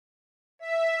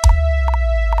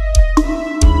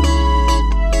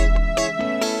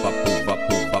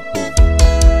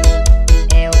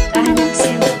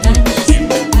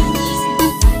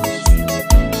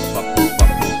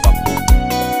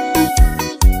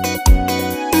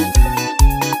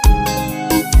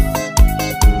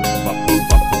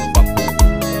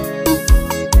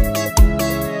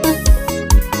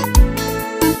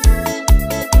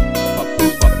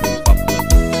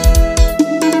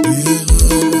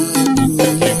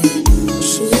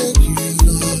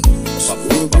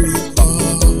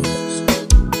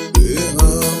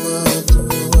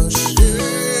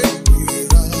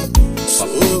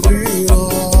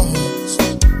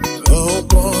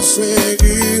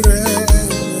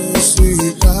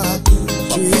ficar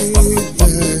de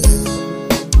pé.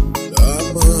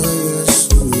 Amanhã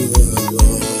sua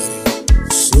glória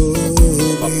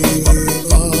sobre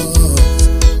nós.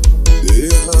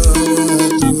 Derrama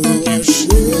tua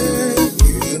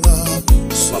Shekinah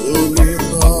sobre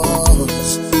nós.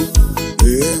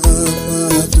 Derrama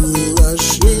tua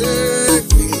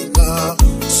Shekinah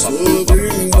sobre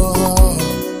nós.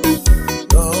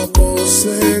 Não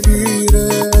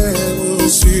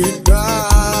conseguiremos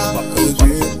ficar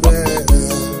de pé.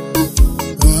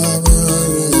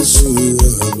 Amanhã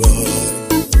sua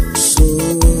glória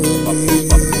sobre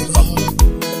nós.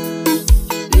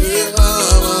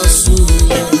 Derrama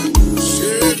sua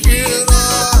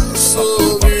Shekinah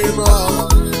sobre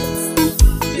nós.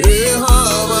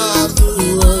 Derrama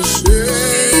tua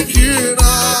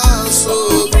Shekinah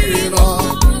sobre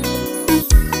nós.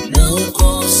 Não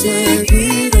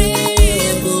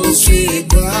conseguiremos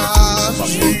ficar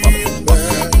de pé.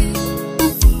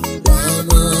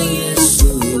 Amanhã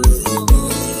sua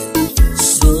glória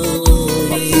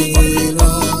sobre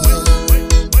nós.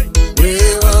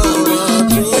 Derrama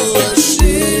tua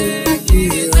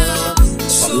Shekinah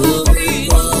sobre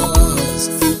nós.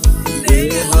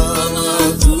 Derrama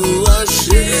tua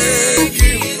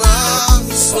Shekinah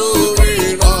sobre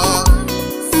nós.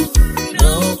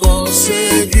 Não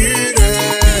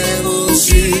conseguiremos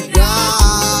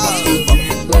ficar de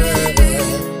pé.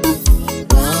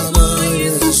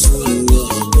 Amanhã sua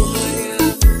glória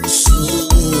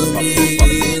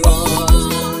sobre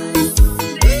nós.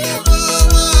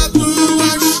 Derrama tua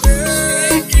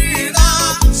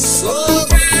Shekinah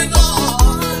sobre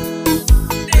nós.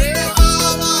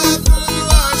 Derrama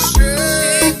tua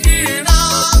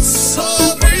Shekinah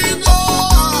sobre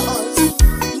nós.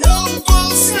 Não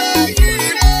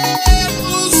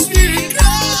conseguiremos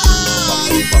ficar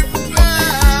de pé.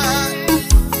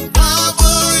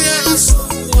 Amanhã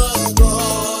sua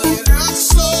glória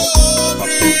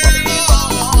sobre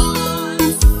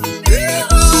nós.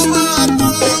 Derrama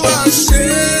tua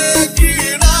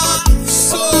Shekinah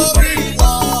sobre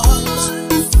nós.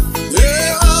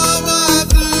 Derrama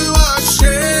tua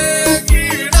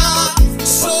Shekinah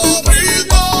sobre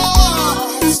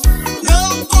nós. Não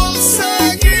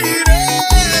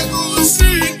conseguiremos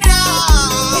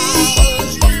ficar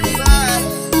de pé.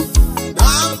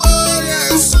 Amanhã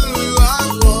sua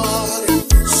glória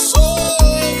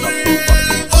sobre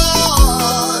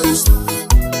nós.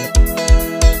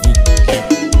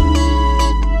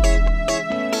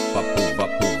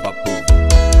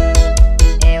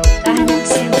 É o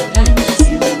carnaval,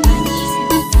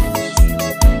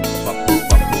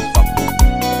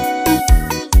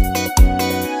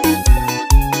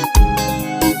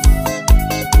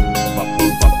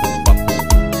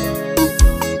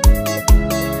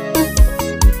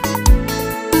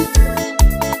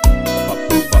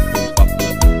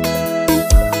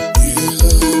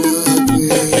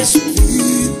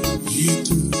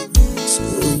 Espírito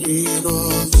sobre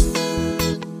nós.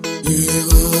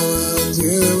 Derrama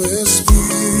teu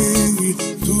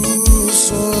Espírito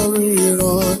sobre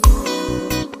nós.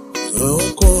 Não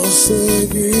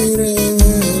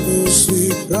conseguiremos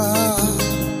ficar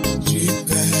de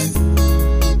pé.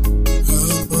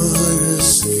 Amanhã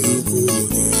seu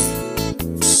poder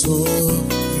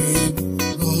sobre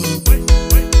nós.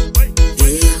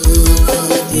 Derrama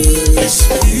teu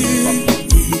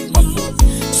Espírito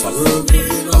sobre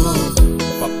nós.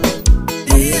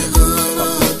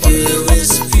 Derrama teu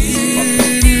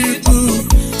Espírito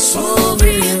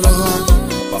sobre nós.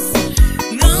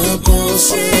 Não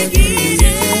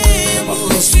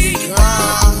conseguiremos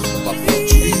ficar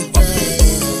de pé.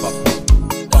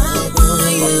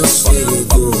 Amanhã seu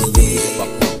poder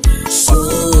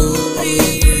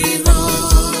sobre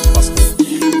nós.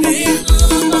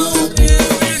 Derrama teu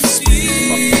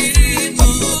Espírito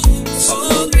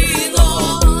sobre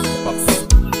nós.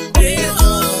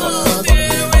 Derrama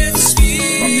teu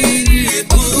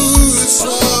Espírito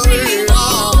sobre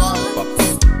nós.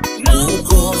 Não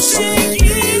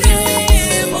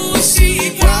conseguiremos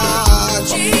ficar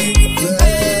de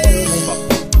pé.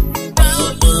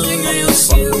 Amanhã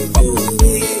seu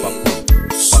poder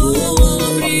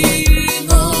sobre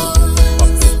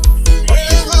nós.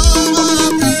 Derrama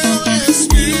teu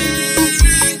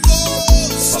Espírito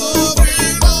sobre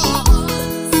nós.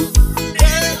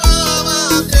 Derrama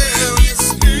teu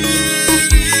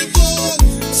Espírito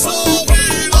sobre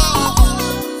nós.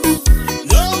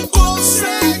 Não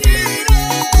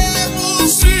conseguiremos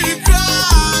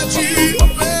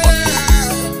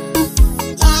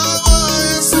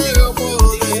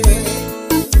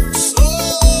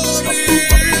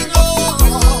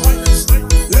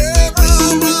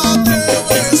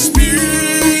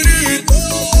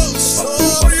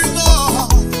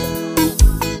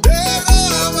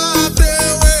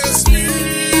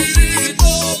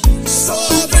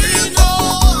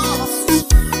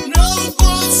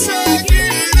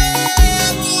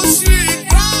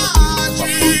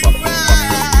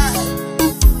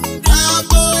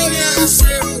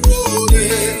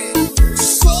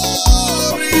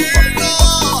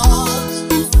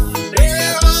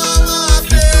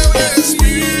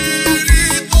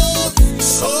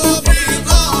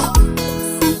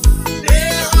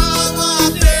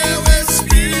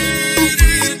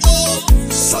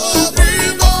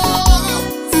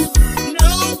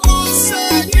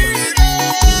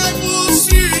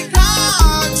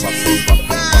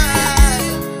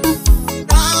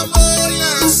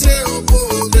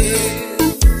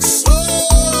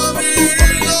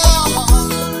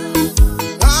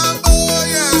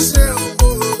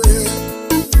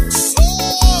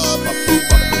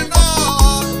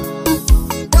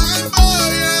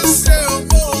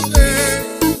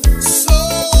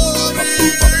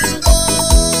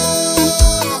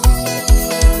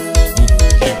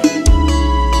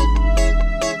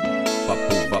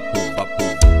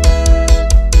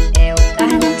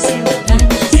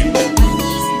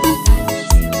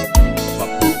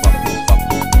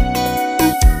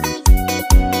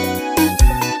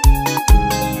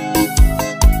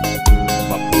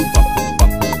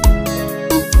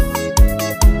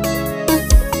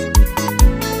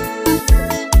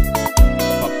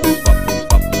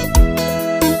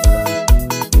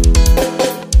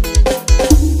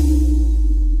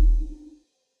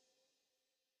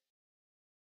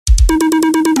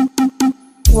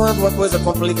Quando a coisa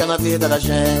complica na vida da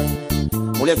gente,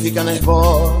 mulher fica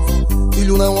nervosa,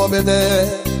 filho não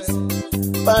obedece.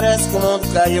 Parece que o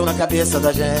mundo caiu na cabeça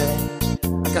da gente.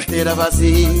 A carteira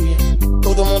vazia,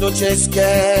 todo mundo te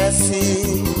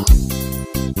esquece.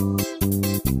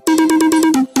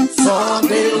 Só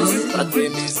Deus pra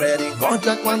ter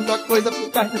misericórdia quando a coisa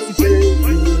ficar desse jeito.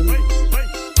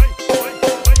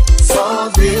 Só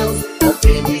Deus pra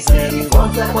ter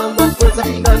misericórdia quando a coisa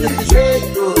ficar desse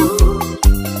jeito.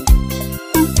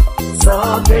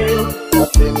 Só Deus pra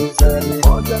ter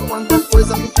misericórdia quando a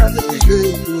coisa ficar desse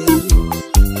jeito.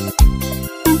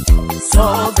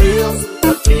 Só Deus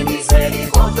pra ter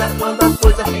misericórdia quando a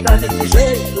coisa ficar desse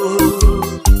jeito.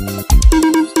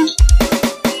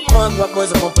 Quando a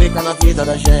coisa complica na vida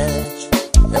da gente,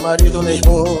 é marido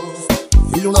nervoso,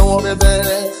 filho não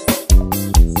obedece.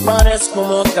 Parece que o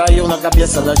mundo caiu na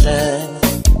cabeça da gente.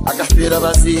 A carteira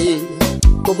vazia,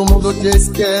 todo mundo te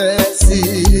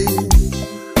esquece.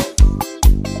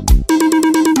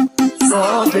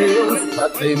 Só Deus pra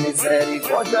ter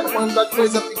misericórdia quando a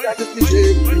coisa ficar desse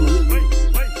jeito.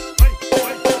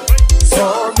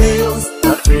 Só Deus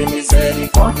pra ter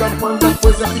misericórdia quando a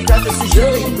coisa ficar desse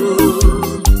jeito.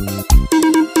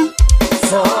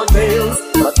 Só Deus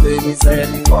pra ter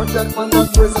misericórdia quando a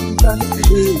coisa ficar desse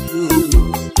jeito.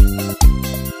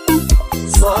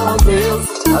 Só Deus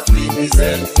pra ter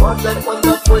misericórdia quando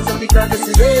a coisa ficar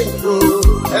desse jeito.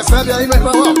 Recebe aí, meu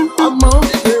irmão, a mão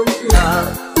de Deus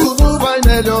virá, tudo vai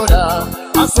melhorar,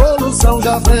 a solução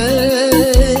já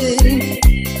vem.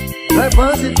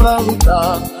 Levante pra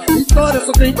lutar, vitória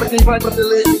só tem pra quem vai pra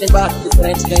peleja, quem bate de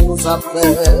frente, quem usa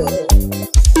fé.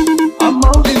 A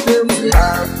mão de Deus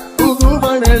virá, tudo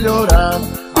vai melhorar,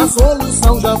 a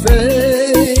solução já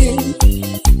vem.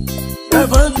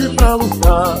 Levante pra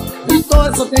lutar,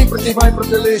 vitória só tem pra quem vai pra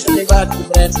peleja, quem bate de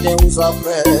frente, quem usa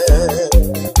fé.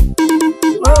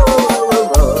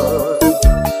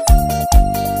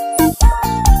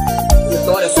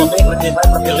 Vitória só tem pra quem vai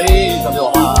pra peleja, meu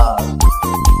amado.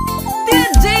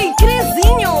 DJ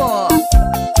Crisinho.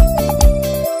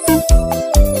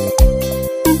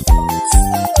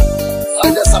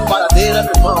 Sai dessa paradeira,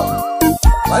 meu irmão,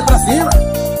 vai pra cima.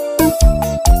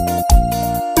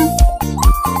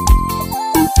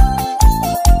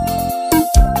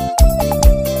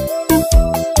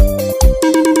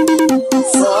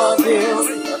 Só Deus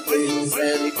pra ter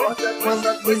misericórdia quando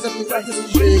a coisa ficar desse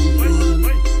jeito.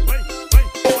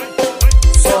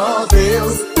 Só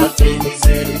Deus pra ter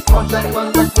misericórdia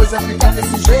quando a coisa ficar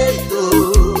desse jeito.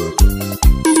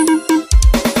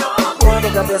 Quando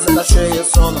a cabeça tá cheia, o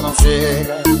sono não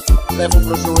chega, levo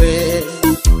pro joelho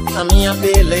a minha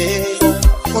peleja.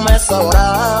 Começo a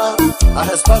orar, a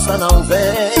resposta não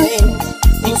vem.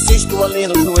 Insisto ali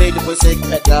no joelho, pois sei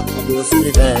que é gato que Deus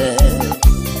me vem.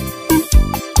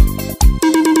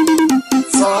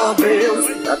 Só Deus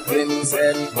pra ter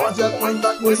misericórdia quando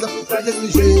a coisa ficar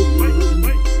desse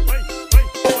jeito.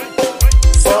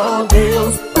 Só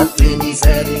Deus pra ter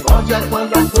misericórdia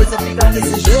quando a coisa ficar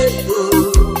desse jeito.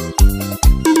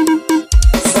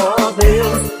 Só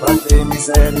Deus pra ter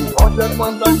misericórdia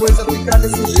quando a coisa ficar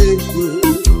desse jeito.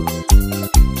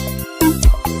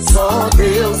 Só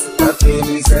Deus pra ter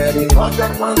misericórdia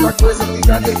quando a coisa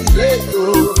ficar desse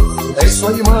jeito. É isso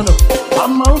aí, mano, a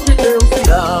mão de Deus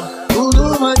virá,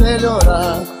 tudo vai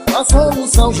melhorar, a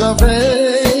solução já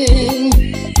vem.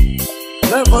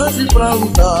 Levante pra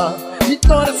lutar,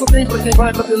 vitória só tem pra quem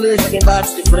vai pra peleja, quem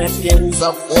bate de frente, quem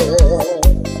usa fé.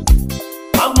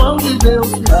 A mão de Deus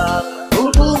virá,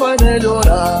 tudo vai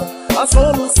melhorar, a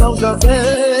solução já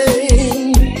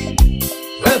vem.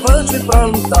 Levante pra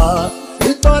lutar,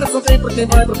 vitória só tem pra quem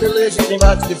vai pra peleja, quem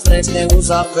bate de frente, quem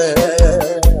usa fé.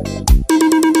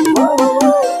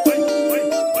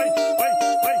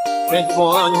 Vem de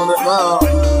bom ânimo, meu irmão.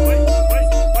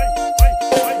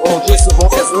 Bom dia, bom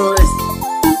Jesus.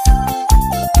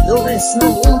 Eu venci no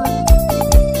mundo.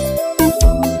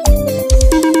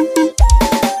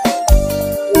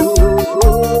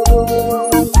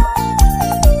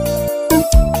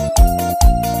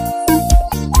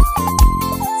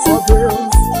 Só Deus,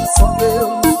 só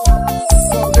Deus,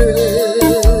 só Deus.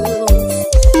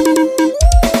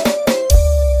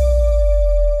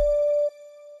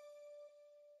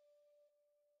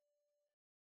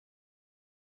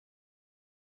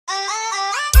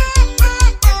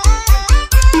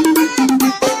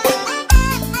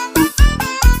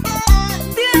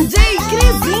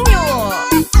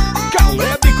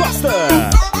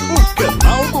 O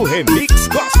canal do Remix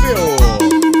Gospel.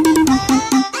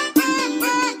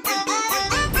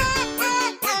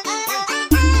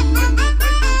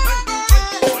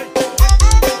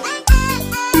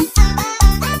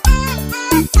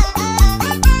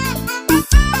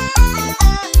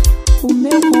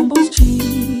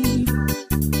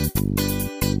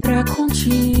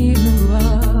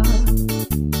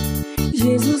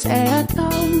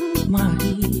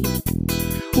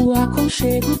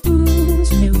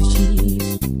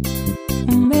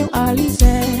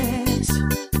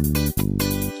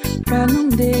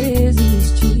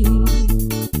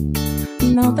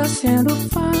 sendo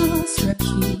fácil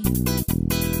aqui,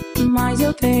 mas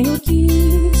eu tenho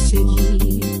que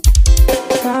seguir.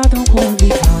 Tá tão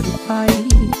complicado, pai.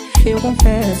 Eu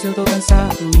confesso, eu tô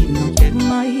cansado e não quero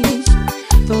mais.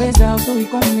 Tô exausto e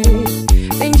com medo.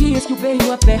 Tem dias que o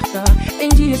peito aperta, tem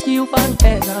dias que o fardo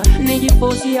pesa. Nem que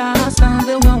fosse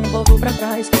arrastando, eu não volto pra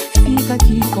trás. Fica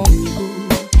aqui comigo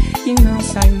e não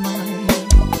sai mais.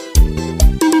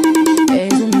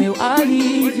 És o meu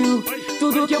alívio,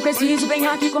 tudo que eu preciso vem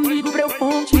aqui comigo pra eu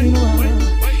continuar.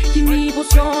 Que me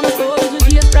impulsiona todos os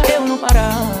dias pra eu não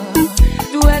parar.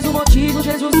 Tu és o motivo,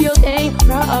 Jesus, que eu tenho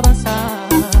pra avançar.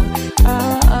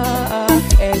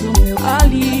 És o meu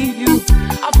alívio,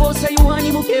 a força e o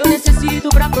ânimo que eu necessito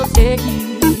pra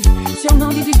prosseguir. Se eu não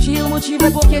desistir, o motivo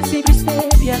é porque sempre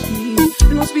esteve aqui.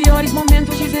 Nos piores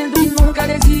momentos dizendo que nunca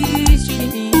desiste de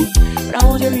mim. Pra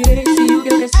onde eu irei se o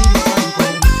que eu preciso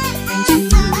é em ti?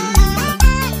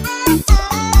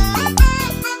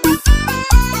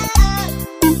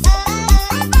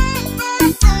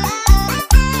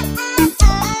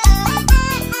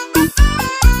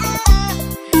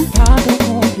 Tá tão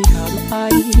complicado, pai.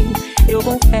 Eu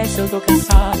confesso, eu tô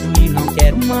cansado e não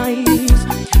quero mais.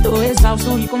 Tô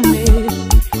exausto e com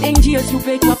medo. Tem dias que o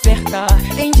peito aperta,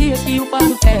 tem dias que o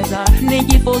fardo pesa. Nem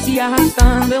que fosse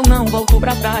arrastando, eu não volto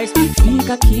pra trás.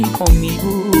 Fica aqui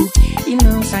comigo e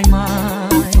não sai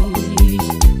mais.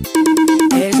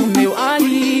 És o meu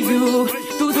alívio,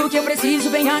 tudo que eu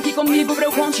preciso vem aqui comigo pra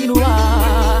eu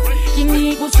continuar. Que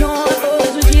me impulsiona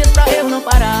todos os dias pra eu não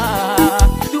parar.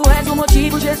 Tu és o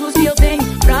motivo, Jesus, que eu tenho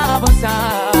pra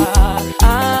avançar.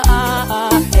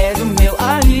 És o meu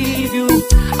alívio,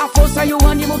 a força e o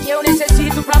ânimo que eu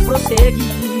necessito pra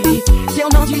prosseguir. Se eu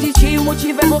não desistir, o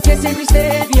motivo é porque sempre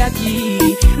esteve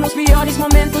aqui. Nos piores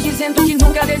momentos dizendo que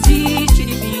nunca desiste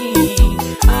de mim.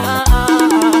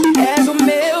 És o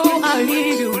meu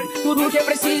alívio, tudo que eu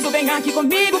preciso vem aqui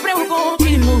comigo pra eu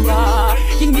continuar.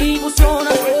 Que me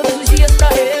impulsiona todos os dias pra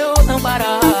eu não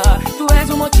parar. Tu és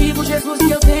o motivo, Jesus,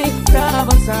 que eu tenho pra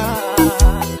avançar.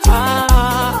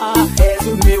 És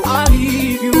o meu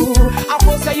alívio, a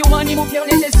força e o ânimo que eu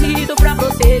necessito pra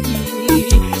prosseguir.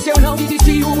 Se eu não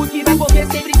desistir, o motivo é porque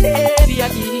sempre esteve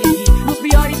aqui. Nos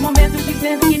piores momentos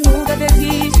dizendo que nunca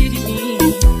desiste de mim.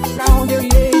 Pra onde eu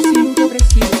irei se o que eu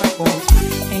preciso é ponte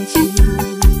em ti?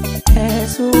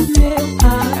 És o meu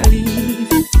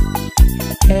alívio,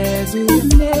 és o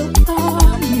meu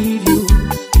alívio,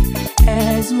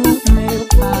 és o